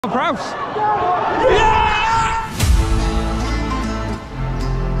Prowse! Yeah!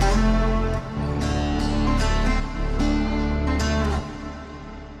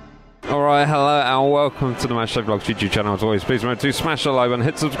 Alright, hello and welcome to the MatchDayVlogs YouTube channel. As always, please remember to smash the like button,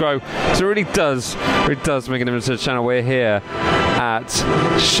 hit subscribe. So it really does make a difference to the channel. We're here at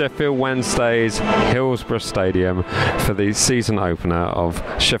Sheffield Wednesday's Hillsborough Stadium for the season opener of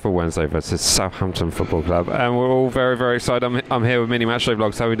Sheffield Wednesday versus Southampton Football Club. And we're all very, very excited. I'm here with Mini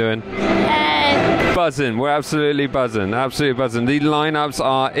MatchDayVlogs. How are we doing? Buzzing. We're absolutely buzzing. Absolutely buzzing. The lineups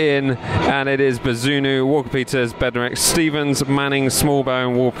are in, and it is Bazunu, Walker-Peters, Bednarek, Stevens, Manning,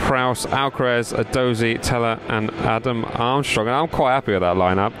 Smallbone, Ward-Prowse, Alcaraz, Adozie, Teller and Adam Armstrong. And I'm quite happy with that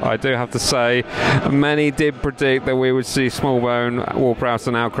lineup. I do have to say, many did predict that we would see Smallbone, Ward-Prowse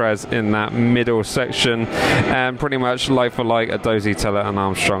and Alcaraz in that middle section, and pretty much like for like Adozie, Teller and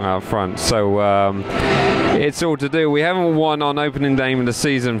Armstrong up front. So it's all to do. We haven't won on opening day of the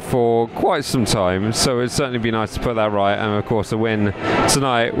season for quite some time, so it'd certainly be nice to put that right. And of course, a win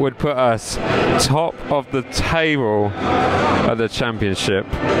tonight would put us top of the table of the championship,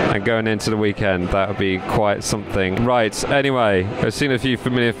 and going into the weekend, that would be quite something. Right, anyway, I've seen a few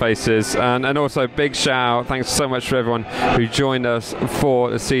familiar faces, and also big shout out, thanks so much to everyone who joined us for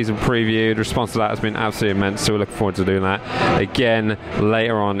the season preview. The response to that has been absolutely immense, so we're looking forward to doing that again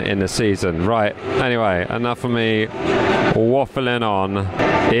later on in the season. Right, anyway, enough of me waffling on.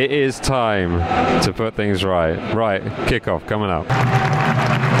 It is time to put things right. Right, kickoff coming up.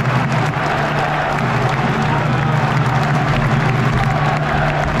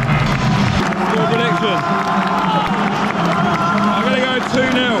 Score prediction. I'm going to go 2-0.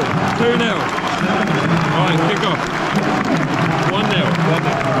 2-0. Alright, kickoff. 1-0.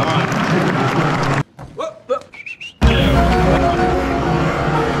 1-0. Alright.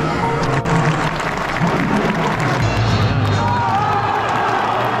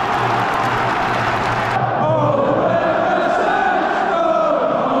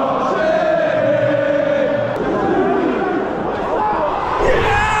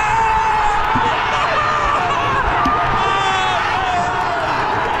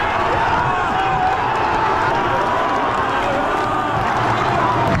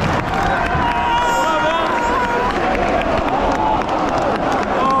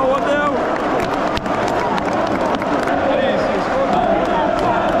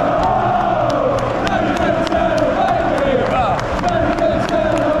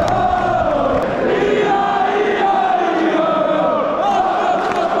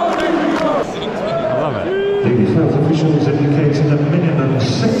 The health officials indicated a minimum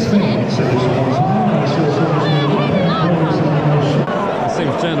 6 minutes of response. That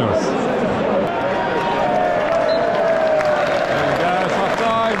seems generous. There we go, it's half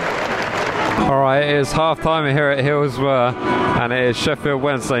time. Alright, it is half time here at Hillsborough, and it is Sheffield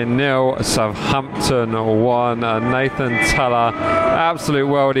Wednesday 0, Southampton 1. Nathan Teller, absolute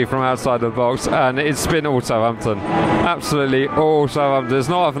worldie from outside the box, and it's been all Southampton. Absolutely all Southampton. There's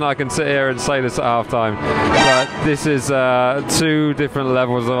not often I can sit here and say this at half time, but this is two different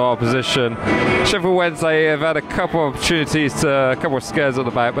levels of opposition. Sheffield Wednesday have had a couple of opportunities, a couple of scares at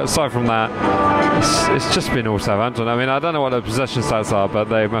the back, but aside from that, it's just been all Southampton. I mean, I don't know what the possession stats are, but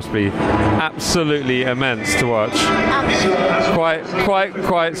they must be absolutely immense to watch.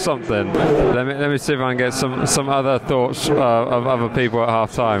 Quite something. Let me see if I can get some other thoughts of other people at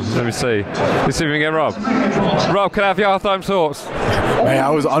half time. Let me see. Let's see if we can get Rob. Rob, can I have your half time thoughts? Mate, that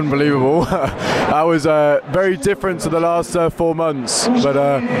was unbelievable. That was very different to the last 4 months. But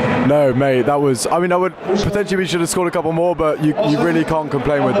no, mate, that was. I mean, I would potentially we should have scored a couple more, but you really can't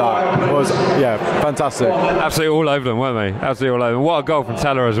complain with that. It was, yeah, fantastic. Absolutely all over them, weren't they? Absolutely all over them. What a goal from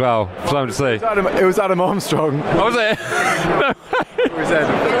Teller as well. Something to see. It was Adam Armstrong. Oh, was it? It was Ed.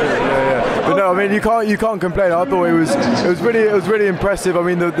 Yeah. But no, I mean you can't complain. I thought it was really impressive. I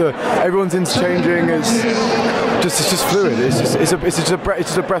mean everyone's interchanging. It's just fluid. It's just a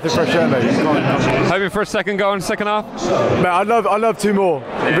breath of fresh air, mate. Hoping for a second goal in the second half. Mate, I'd love 2 more.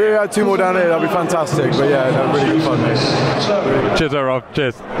 If we had 2 more down here, that'd be fantastic. But yeah, no, really good fun, mate. Cheers, Rob.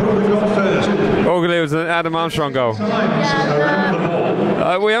 Cheers. Augerly was an Adam Armstrong goal.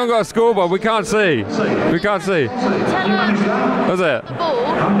 We haven't got a scoreboard. We can't see. We can't see. Was it?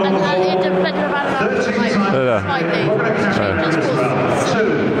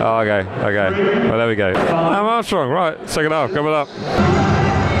 Oh, okay. Well, there we go. Adam Armstrong, right. Second half coming up.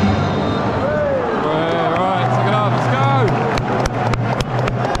 Right, second half. Let's go.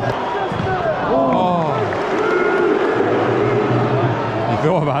 Oh. You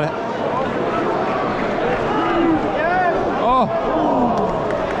thought about it? Oh.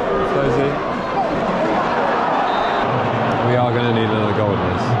 We are going to need another goal in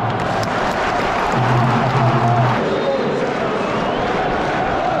this.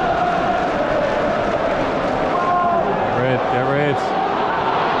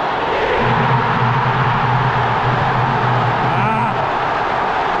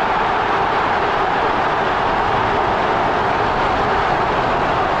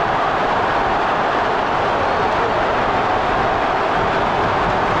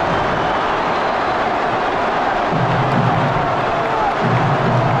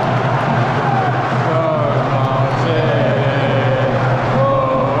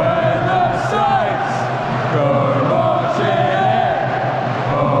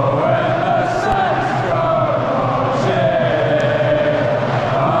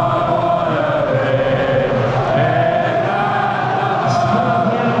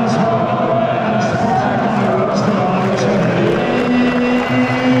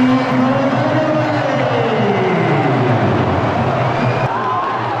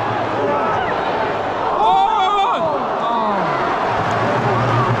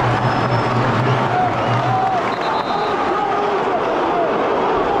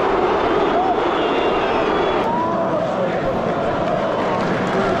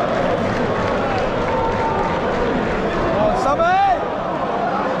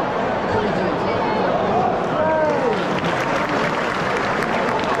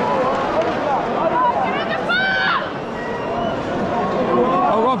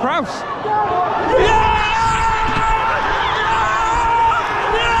 on, Prowse.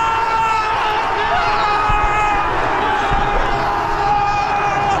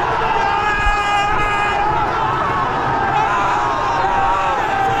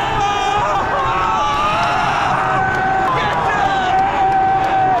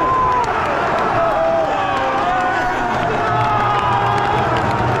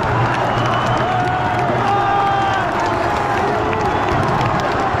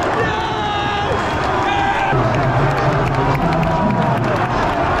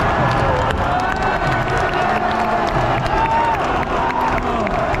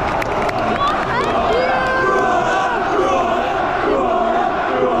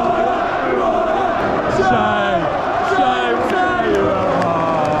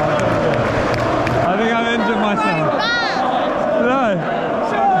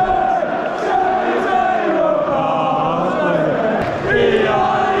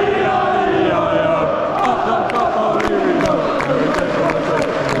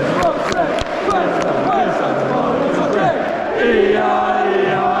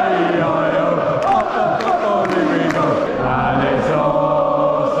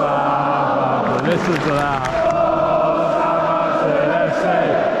 Listen to that.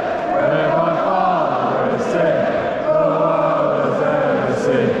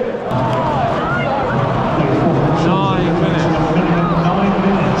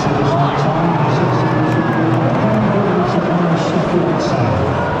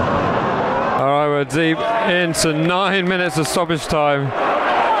 Alright, we're deep into 9 minutes of stoppage time.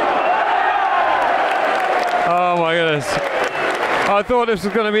 Oh my goodness. I thought this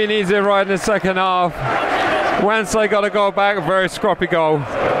was going to be an easier ride in the second half. Wednesday got a goal back, a very scrappy goal.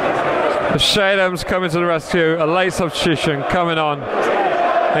 The Shadham's coming to the rescue, a late substitution coming on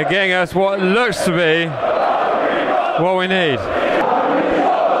and getting us what looks to be what we need.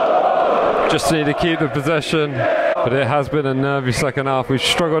 Just need to keep the possession, but it has been a nervy second half. We've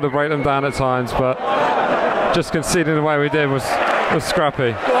struggled to break them down at times, but just conceding the way we did was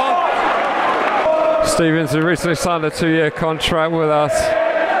scrappy. Stevens, who recently signed a 2-year contract with us,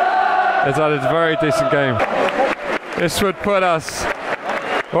 has had a very decent game. This would put us,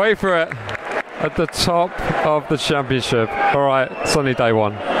 wait for it, at the top of the championship. Alright, it's only day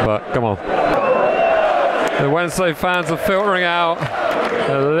one, but come on. The Wednesday fans are filtering out.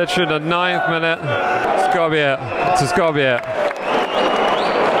 They're literally in the 9th minute. It's got to be it. It's just got to be it.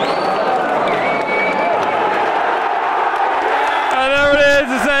 And there it is,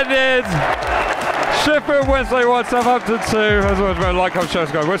 it's ended. Sheffield Wednesday 1, Southampton 2. As always, like, comment, share,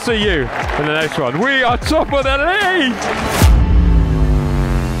 subscribe. We'll see you in the next one. We are top of the league!